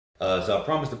So I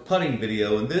promised a putting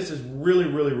video, and this is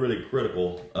really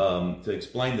critical to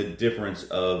explain the difference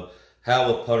of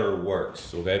how a putter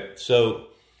works, okay? So,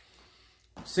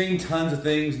 seen tons of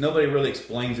things, nobody really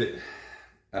explains it.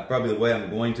 Probably the way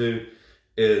I'm going to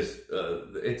is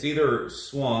it's either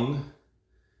swung,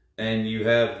 and you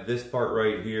have this part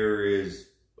right here is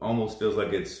almost feels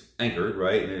like it's anchored,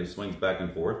 right? And it swings back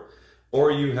and forth.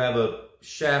 Or you have a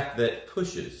shaft that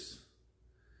pushes.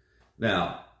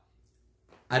 Now,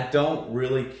 I don't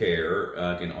really care,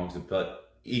 I can obviously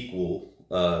putt equal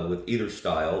with either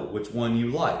style, which one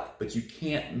you like, but you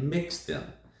can't mix them.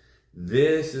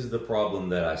 This is the problem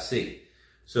that I see.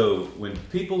 So when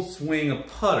people swing a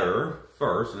putter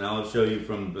first, and I'll show you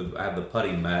I have the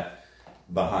putting mat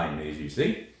behind me, as you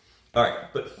see. All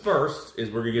right, but first is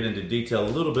we're gonna get into detail a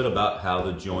little bit about how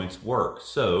the joints work.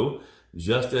 So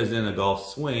just as in a golf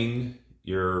swing,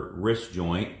 your wrist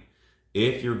joint,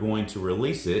 if you're going to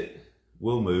release it,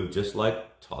 will move just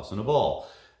like tossing a ball.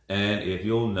 And if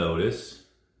you'll notice,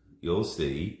 you'll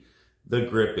see the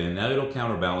grip in. Now it'll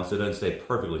counterbalance, it doesn't stay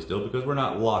perfectly still because we're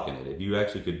not locking it. If you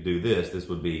actually could do this, this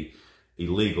would be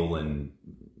illegal and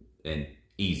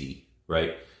easy,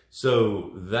 right?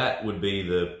 So that would be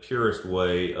the purest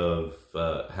way of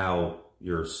how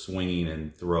you're swinging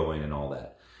and throwing and all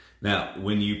that. Now,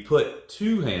 when you put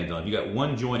two hands on, you got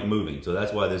one joint moving, so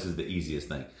that's why this is the easiest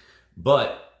thing.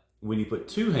 But when you put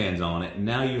two hands on it,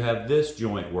 now you have this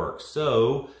joint work.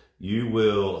 So you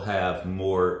will have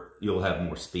more, you'll have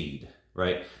more speed,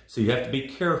 right? So you have to be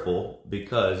careful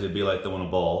because it'd be like throwing a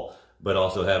ball, but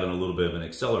also having a little bit of an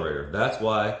accelerator. That's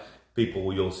why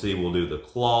people you'll see will do the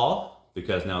claw,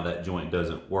 because now that joint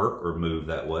doesn't work or move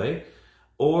that way.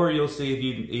 Or you'll see if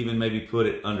you even maybe put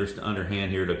it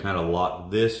underhand here to kind of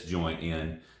lock this joint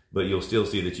in, but you'll still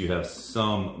see that you have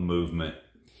some movement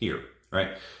here,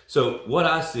 right? So what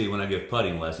I see when I give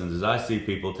putting lessons is I see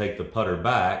people take the putter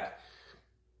back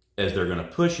as they're gonna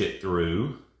push it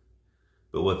through,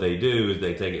 but what they do is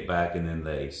they take it back and then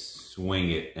they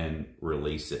swing it and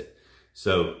release it.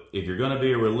 So if you're gonna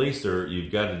be a releaser,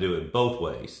 you've got to do it both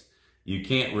ways. You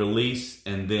can't release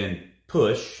and then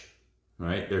push,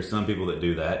 right? There's some people that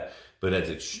do that, but that's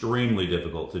extremely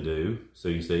difficult to do. So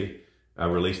you see, I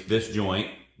released this joint,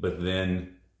 but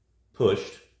then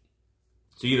pushed.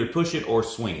 So you either push it or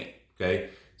swing it,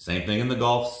 okay? Same thing in the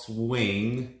golf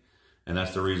swing, and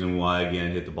that's the reason why,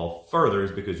 again, hit the ball further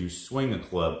is because you swing a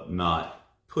club, not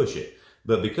push it.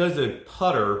 But because the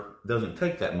putter doesn't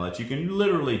take that much, you can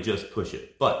literally just push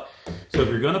it. But, so if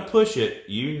you're gonna push it,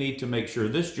 you need to make sure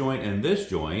this joint and this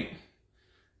joint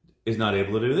is not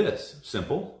able to do this.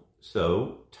 Simple.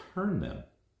 So turn them.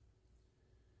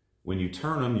 When you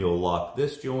turn them, you'll lock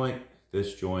this joint,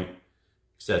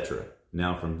 etc.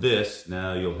 Now from this,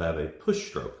 now you'll have a push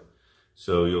stroke.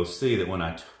 So you'll see that when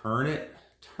I turn it,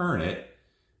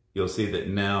 you'll see that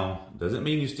now, doesn't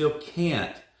mean you still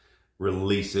can't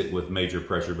release it with major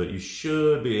pressure, but you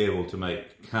should be able to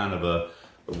make kind of a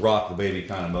rock the baby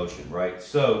kind of motion, right?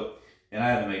 So, and I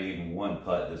haven't made even one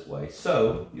putt this way.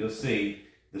 So you'll see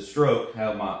the stroke,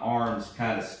 how my arms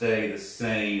kind of stay the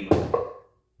same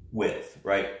width,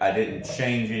 right? I didn't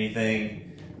change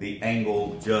anything. The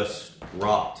angle just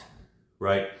rocked,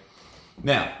 right?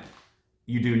 Now,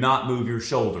 you do not move your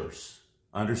shoulders.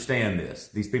 Understand this.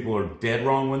 These people are dead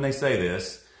wrong when they say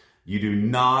this. You do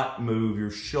not move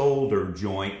your shoulder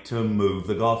joint to move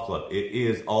the golf club. It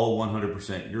is all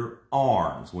 100% your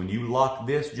arms. When you lock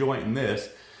this joint and this,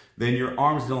 then your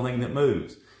arm's the only thing that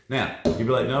moves. Now, you'd be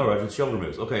like, no, Roger, the shoulder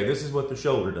moves. Okay, this is what the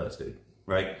shoulder does, dude,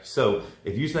 right? So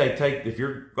if you say if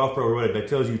you're golf pro or whatever, that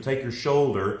tells you take your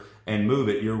shoulder and move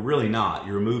it, you're really not.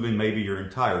 You're moving maybe your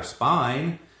entire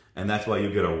spine, and that's why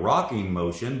you get a rocking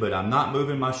motion, but I'm not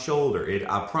moving my shoulder.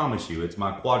 I promise you, it's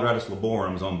my quadratus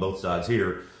laborums on both sides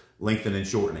here, lengthening and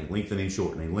shortening, lengthening,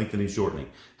 shortening, lengthening, shortening.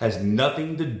 Has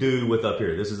nothing to do with up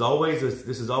here. This is always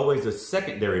a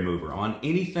secondary mover on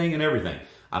anything and everything.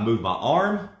 I move my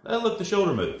arm, look, the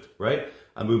shoulder moved, right?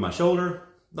 I move my shoulder,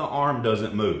 the arm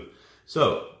doesn't move.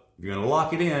 So if you're gonna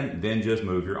lock it in, then just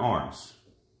move your arms,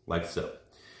 like so.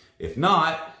 If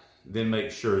not, then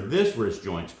make sure this wrist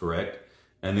joint's correct,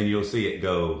 and then you'll see it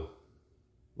go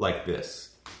like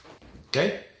this,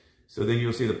 okay? So then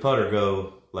you'll see the putter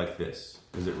go like this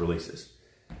as it releases.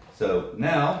 So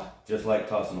now, just like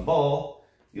tossing a ball,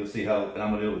 you'll see how, and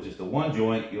I'm gonna do it with just the one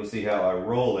joint, you'll see how I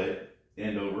roll it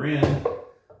end over end,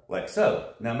 like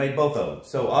so. Now I made both of them.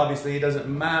 So obviously it doesn't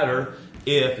matter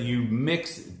if you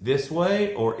mix this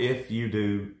way or if you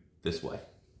do this way.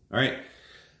 All right,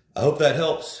 I hope that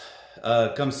helps.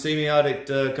 Come see me out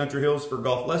at Country Hills for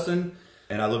golf lesson,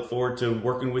 and I look forward to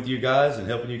working with you guys and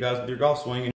helping you guys with your golf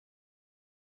swing.